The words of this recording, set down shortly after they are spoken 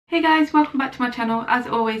Hey guys, welcome back to my channel. As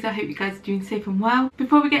always, I hope you guys are doing safe and well.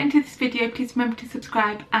 Before we get into this video, please remember to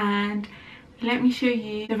subscribe and let me show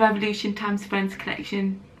you the Revolution Times Friends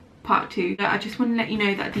collection part 2. I just want to let you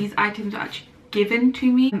know that these items are actually given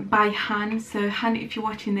to me by Han. So Han, if you're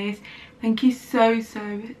watching this, thank you so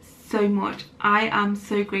much. I am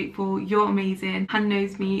so grateful. You're amazing. Han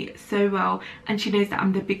knows me so well and she knows that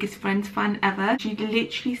I'm the biggest Friends fan ever. She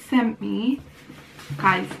literally sent me,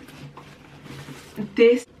 guys,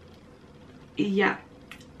 this, yeah,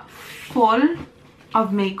 full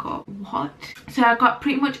of makeup. What? So I got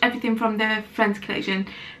pretty much everything from the Friends collection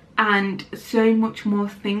and so much more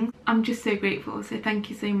things. I'm just so grateful, so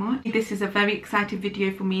thank you so much. This is a very exciting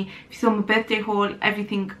video for me. If you saw my birthday haul,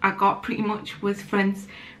 everything I got pretty much was Friends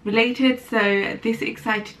related, so this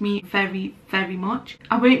excited me very much.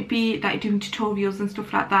 I won't be like doing tutorials and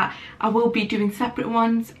stuff like that. I will be doing separate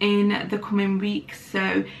ones in the coming weeks.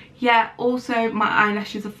 So yeah, also my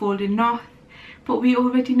eyelashes are falling off, but we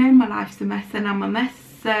already know my life's a mess and I'm a mess,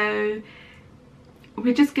 so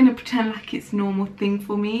we're just gonna pretend like it's a normal thing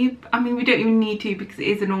for me. I mean, we don't even need to because it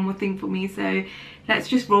is a normal thing for me, so let's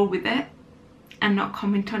just roll with it and not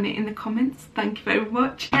comment on it in the comments. Thank you very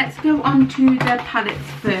much. Let's go on to the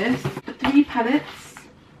palettes first. The 3 palettes,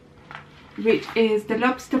 which is the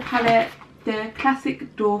Lobster palette, the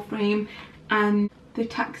classic door frame and the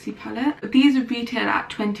taxi palette. These retail at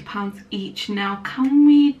 £20 each. Now can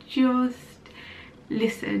we just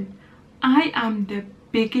listen? I am the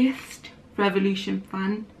biggest Revolution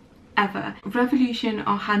fan ever. Revolution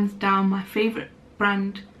are hands down my favourite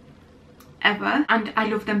brand ever and I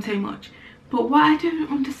love them so much. But what I don't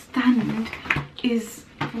understand is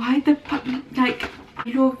why I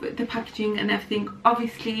love the packaging and everything.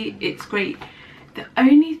 Obviously it's great. The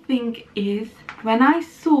only thing is, when I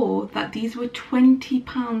saw that these were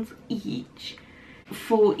 £20 each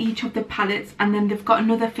for each of the palettes, and then they've got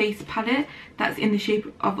another face palette that's in the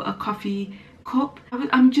shape of a coffee cup.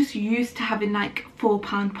 I'm just used to having like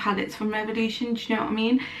 £4 palettes from Revolution, do you know what I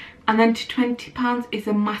mean? And then to £20 is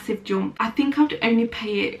a massive jump. I think I would only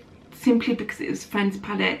pay it simply because it was Friends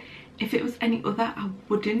palette. If it was any other, I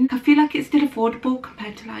wouldn't. I feel like it's still affordable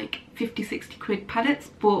compared to like 50-60 quid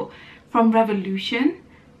palettes, but from Revolution,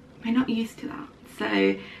 we're not used to that.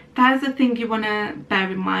 So that is the thing you want to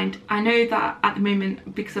bear in mind. I know that at the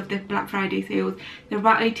moment, because of the Black Friday sales, they're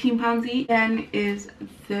about £18 each. Then is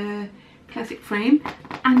the classic frame,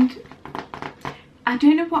 and I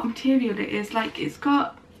don't know what material it is. Like, it's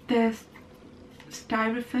got the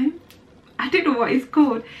styrofoam, I don't know what it's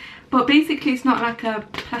called, but basically it's not like a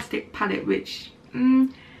plastic palette, which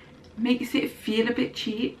makes it feel a bit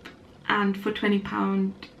cheap, and for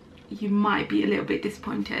 £20 you might be a little bit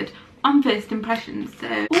disappointed on first impressions.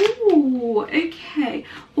 So oh, okay.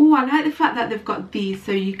 Oh, I like the fact that they've got these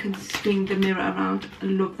so you can swing the mirror around. I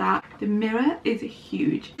love that. The mirror is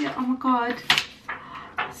huge. Oh my god,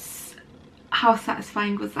 how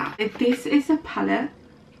satisfying was that? This is a palette.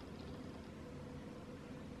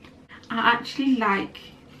 I actually like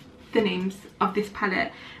the names of this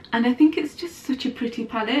palette and I think it's just such a pretty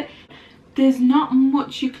palette. There's not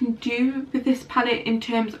much you can do with this palette in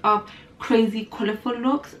terms of crazy colourful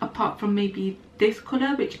looks, apart from maybe this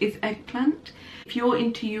colour, which is eggplant. If you're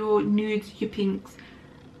into your nudes, your pinks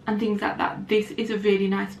and things like that, this is a really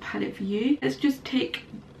nice palette for you. Let's just take,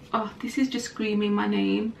 oh, this is just screaming my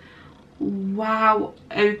name. Wow,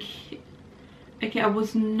 okay, I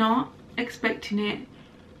was not expecting it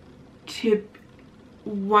to,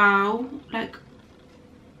 wow, like,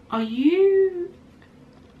 are you,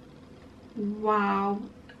 wow.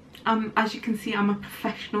 As you can see, I'm a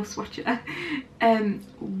professional swatcher.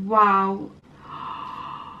 Wow.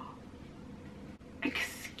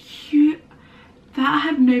 Excuse, that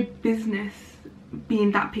had no business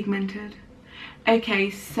being that pigmented.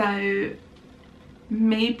 Okay, so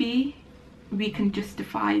maybe we can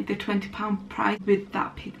justify the £20 price with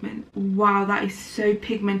that pigment. Wow, that is so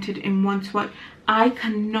pigmented in one swatch. I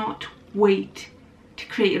cannot wait to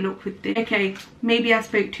create a look with this. Okay, maybe I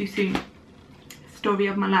spoke too soon. Story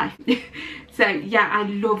of my life. So yeah, I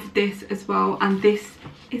love this as well, and this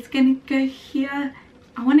is gonna go here.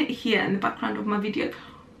 I want it here in the background of my video.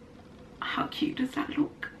 How cute does that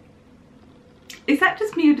look? Is that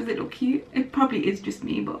just me or does it look cute? It probably is just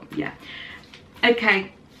me, but yeah.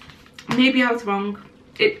 Okay, maybe I was wrong.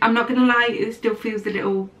 I'm not gonna lie, it still feels a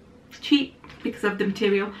little cheap because of the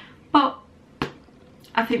material, but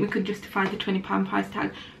I think we could justify the £20 price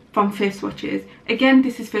tag from first swatches. Again,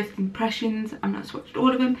 this is first impressions. I've not swatched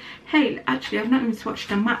all of them. Hey, actually, I've not even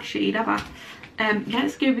swatched a matte shade, have I?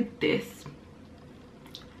 Let's go with this.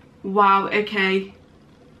 Wow, okay.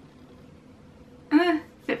 A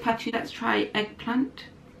bit patchy. Let's try eggplant.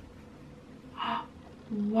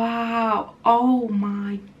 Wow, oh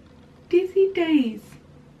my dizzy days.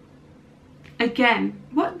 Again,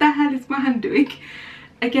 what the hell is my hand doing?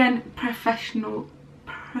 Again, professional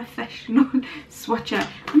swatcher.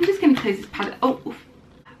 I'm just gonna close this palette. Oh,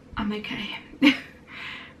 I'm okay.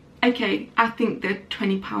 Okay, I think the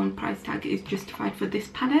 £20 price tag is justified for this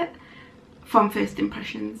palette from first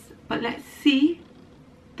impressions, but let's see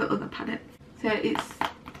the other palettes. So it's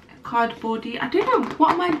cardboardy. I don't know,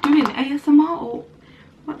 what am I doing, ASMR or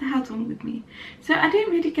what the hell's wrong with me? So I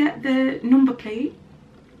don't really get the number plate.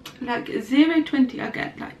 Like 020, I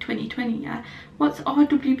get like 2020. Yeah, what's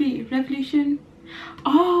RWB? Revolution?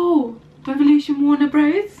 Oh, Revolution Warner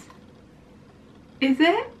Bros. Is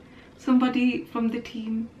it? Somebody from the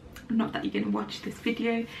team, not that you're gonna watch this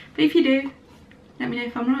video, but if you do, let me know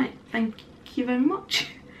if I'm right. Thank you very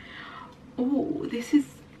much. Oh, this is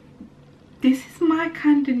my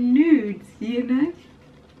kind of nudes, you know.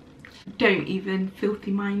 Don't even, filthy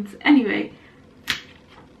minds. Anyway,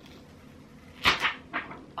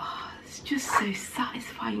 oh, it's just so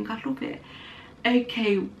satisfying. I love it.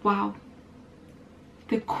 Okay, wow,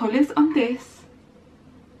 the colours on this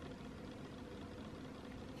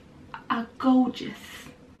are gorgeous.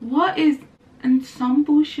 What is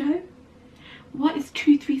ensemble show? What is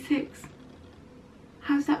 236?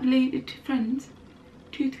 How's that related to Friends?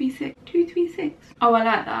 236, 236. Oh, I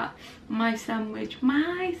like that. My sandwich,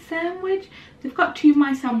 my sandwich. They've got two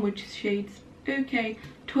my sandwich shades. Okay,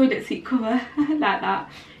 toilet seat cover. I like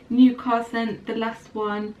that. New car scent, the last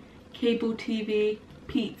one. Cable TV,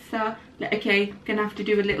 pizza. Okay, gonna have to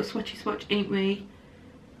do a little swatchy swatch, ain't we?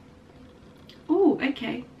 Oh,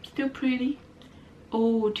 okay, still pretty.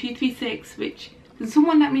 Oh, 236, which, can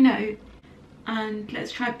someone let me know? And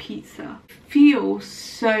let's try pizza. Feels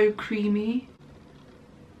so creamy.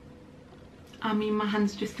 I mean, my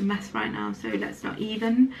hand's just a mess right now, so let's not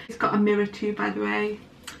even. It's got a mirror too, by the way.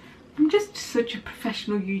 I'm just such a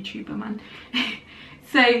professional YouTuber, man.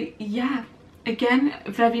 So yeah, again,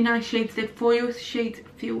 very nice shades. The foil shades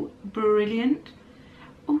feel brilliant.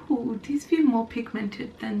 Oh, these feel more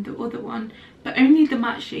pigmented than the other one, but only the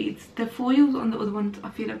matte shades. The foils on the other ones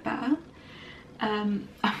I feel are better.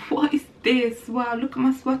 What is this? Wow, look at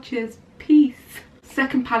my swatches. Peace.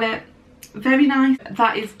 Second palette, very nice.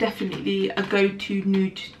 That is definitely a go-to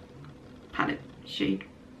nude palette shade,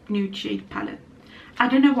 nude shade palette. I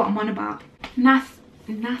don't know what I'm on about. Last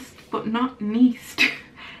but not least.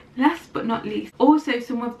 Last but not least, also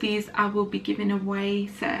some of these I will be giving away,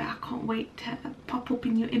 so I can't wait to pop up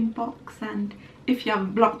in your inbox, and if you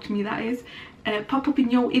haven't blocked me, that is, pop up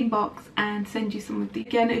in your inbox and send you some of these.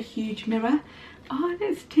 Again, a huge mirror. Oh,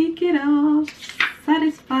 let's take it off.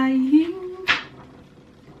 Satisfying.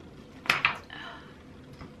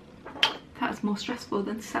 That's more stressful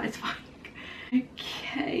than satisfying.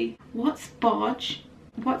 Okay, what's barge?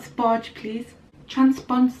 What's barge, please?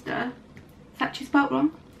 Transponder. Is that actually spelled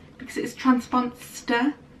wrong? Because it's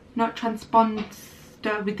transponder, not transponder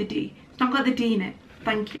with the D. It's not got the D in it.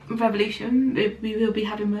 Thank you. Revolution, we will be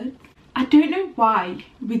having words. I don't know why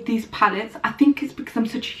with these palettes. I think it's because I'm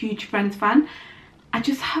such a huge Friends fan. I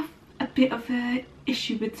just have a bit of a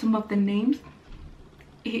issue with some of the names.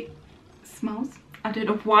 It smells. I don't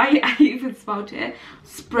know why I even smelled it.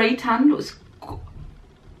 Spray tan looks.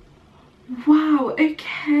 Wow.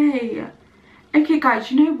 Okay. Okay,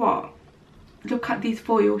 guys. You know what? Look at these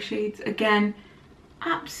foil shades again.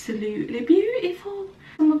 Absolutely beautiful.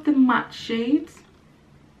 Some of the matte shades.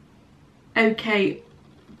 Okay,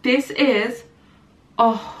 this is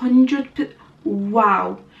 100%.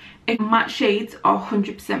 Wow, matte shades are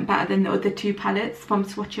 100% better than the other two palettes from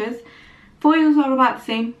swatches. Foils are about the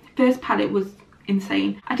same. First palette was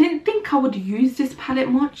insane. I didn't think I would use this palette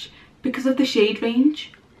much because of the shade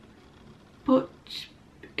range, but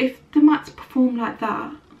if the mattes perform like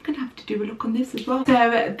that, I'm gonna have to do a look on this as well. So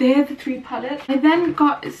they're the three palettes. I then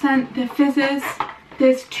got sent the fizzers.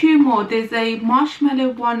 There's two more. There's a marshmallow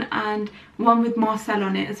one and one with Marcel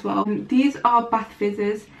on it as well. These are bath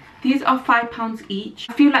fizzers. These are £5 each.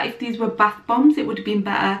 I feel like if these were bath bombs it would have been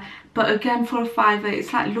better, but again, for a £5,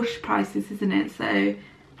 it's like Lush prices, isn't it? So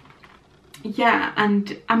yeah,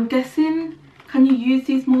 and I'm guessing, can you use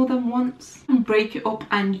these more than once and break it up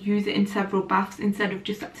and use it in several baths instead of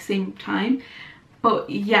just at the same time? But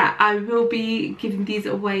yeah, I will be giving these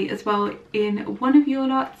away as well in one of your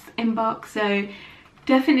lot's inbox, so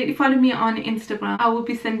definitely follow me on Instagram. I will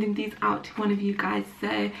be sending these out to one of you guys, so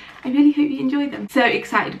I really hope you enjoy them. So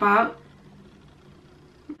excited about.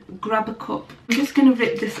 Grab a cup. I'm just going to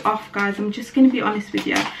rip this off, guys. I'm just going to be honest with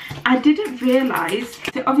you. I didn't realise,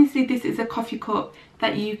 so obviously this is a coffee cup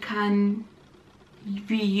that you can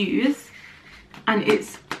reuse, and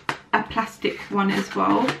it's a plastic one as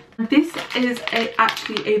well. This is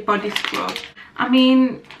actually a body scrub. I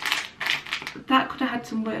mean, that could have had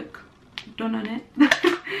some work done on it.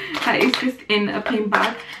 That is just in a plain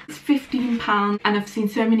bag. It's £15 and I've seen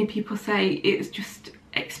so many people say it's just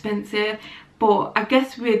expensive, but I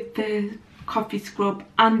guess with the coffee scrub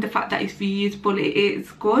and the fact that it's reusable, it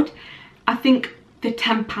is good. I think the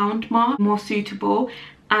 £10 mark more suitable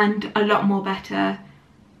and a lot more better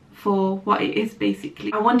for what it is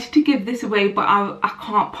basically. I wanted to give this away, but I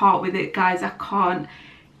can't part with it, guys. I can't.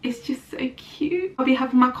 It's just so cute. I'll be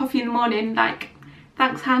having my coffee in the morning, like,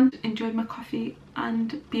 thanks hand, enjoy my coffee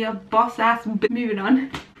and be a boss ass. Moving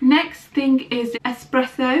on. Next thing is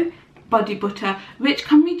espresso body butter, which,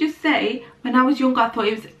 can we just say, when I was younger I thought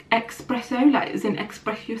it was espresso, like as in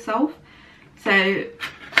express yourself. So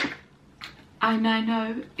I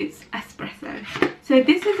know it's espresso. So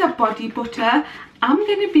this is a body butter. I'm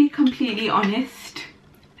gonna be completely honest,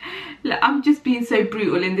 I'm just being so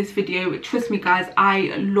brutal in this video. Trust me guys,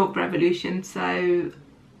 I love Revolution. So,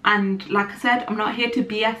 and like I said, I'm not here to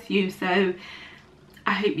BS you, so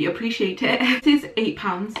I hope you appreciate it. This is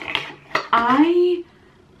 £8. I'm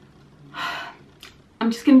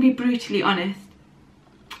just gonna be brutally honest,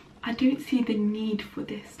 I don't see the need for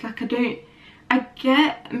this. Like, I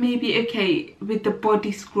get maybe okay with the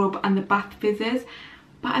body scrub and the bath fizzers,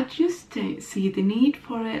 but I just don't see the need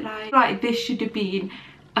for it. Like this should have been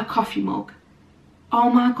a coffee mug. Oh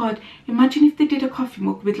my god, imagine if they did a coffee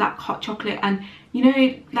mug with like hot chocolate, and you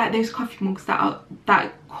know, like those coffee mugs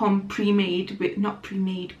that come pre-made with, not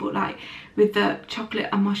pre-made, but like with the chocolate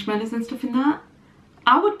and marshmallows and stuff in that.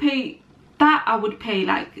 I would pay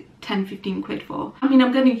like 10-15 quid for. I mean,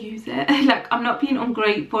 I'm gonna use it. Like, I'm not being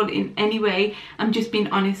ungrateful in any way, I'm just being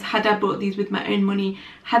honest. Had I bought these with my own money,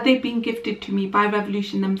 had they been gifted to me by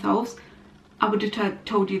Revolution themselves, I would have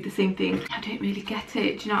told you the same thing. I don't really get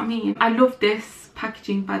it, do you know what I mean? I love this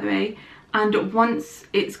packaging, by the way, and once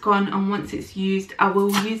it's gone and once it's used, I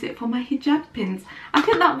will use it for my hijab pins. I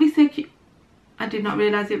think that would be so cute. I did not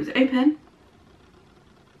realise it was open.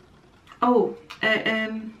 Oh,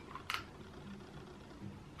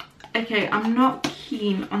 okay, I'm not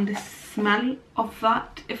keen on the smell of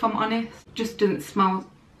that, if I'm honest. Just doesn't smell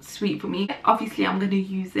sweet for me. Obviously I'm going to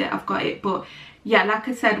use it, I've got it, but yeah, like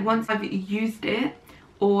I said, once I've used it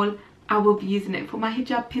all, I will be using it for my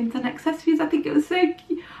hijab pins and accessories. I think it was so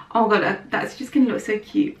cute. Oh my god, that's just going to look so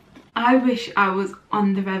cute. I wish I was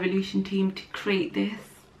on the Revolution team to create this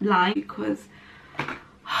line, because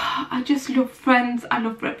I just love Friends, I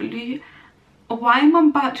love Revolution. Why am I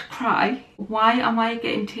about to cry? Why am I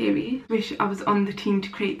getting teary? Wish I was on the team to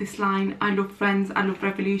create this line. I love Friends, I love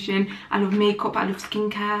Revolution, I love makeup, I love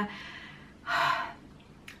skincare.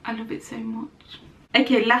 I love it so much.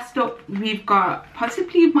 Okay, last up we've got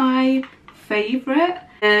possibly my favourite.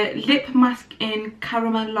 The lip mask in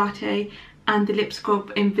caramel latte and the lip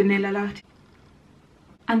scrub in vanilla latte.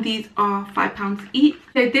 And these are £5 each.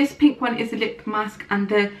 So this pink one is the lip mask and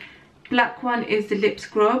the black one is the lip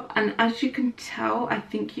scrub, and as you can tell, I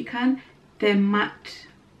think you can, they're matte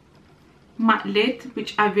lid,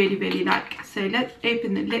 which I really like. So let's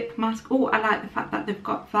open the lip mask. Oh, I like the fact that they've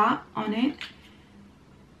got that on it.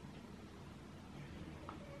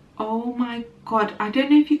 Oh my god, I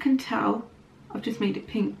don't know if you can tell, I've just made it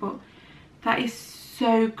pink, but that is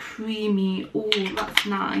so creamy. Oh, that's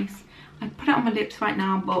nice. I'd put it on my lips right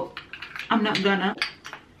now, but I'm not gonna.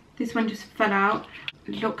 This one just fell out.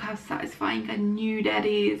 Look how satisfying and nude that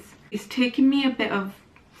is. It's taking me a bit of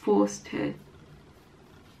force to,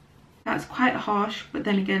 that's quite harsh, but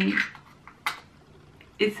then again,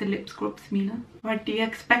 it's a lip scrub, Sameena. What do you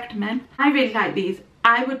expect, man? I really like these.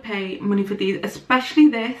 I would pay money for these, especially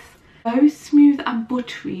this. So smooth and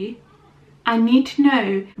buttery. I need to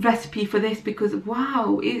know recipe for this, because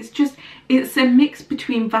wow, it's a mix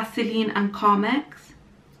between Vaseline and Carmex.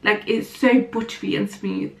 Like, it's so buttery and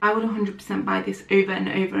smooth. I would 100% buy this over and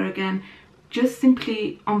over again, just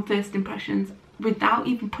simply on first impressions, without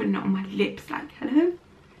even putting it on my lips. Like, hello?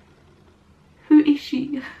 Who is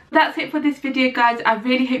she? That's it for this video, guys. I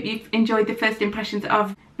really hope you've enjoyed the first impressions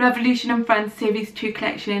of Revolution and Friends Series 2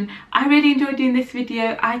 collection. I really enjoyed doing this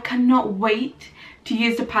video. I cannot wait to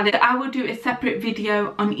use the palette. I will do a separate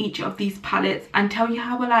video on each of these palettes and tell you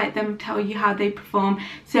how I like them, tell you how they perform.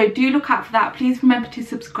 So do look out for that. Please remember to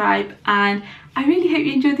subscribe, and I really hope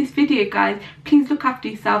you enjoyed this video, guys. Please look after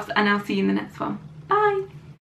yourselves, and I'll see you in the next one.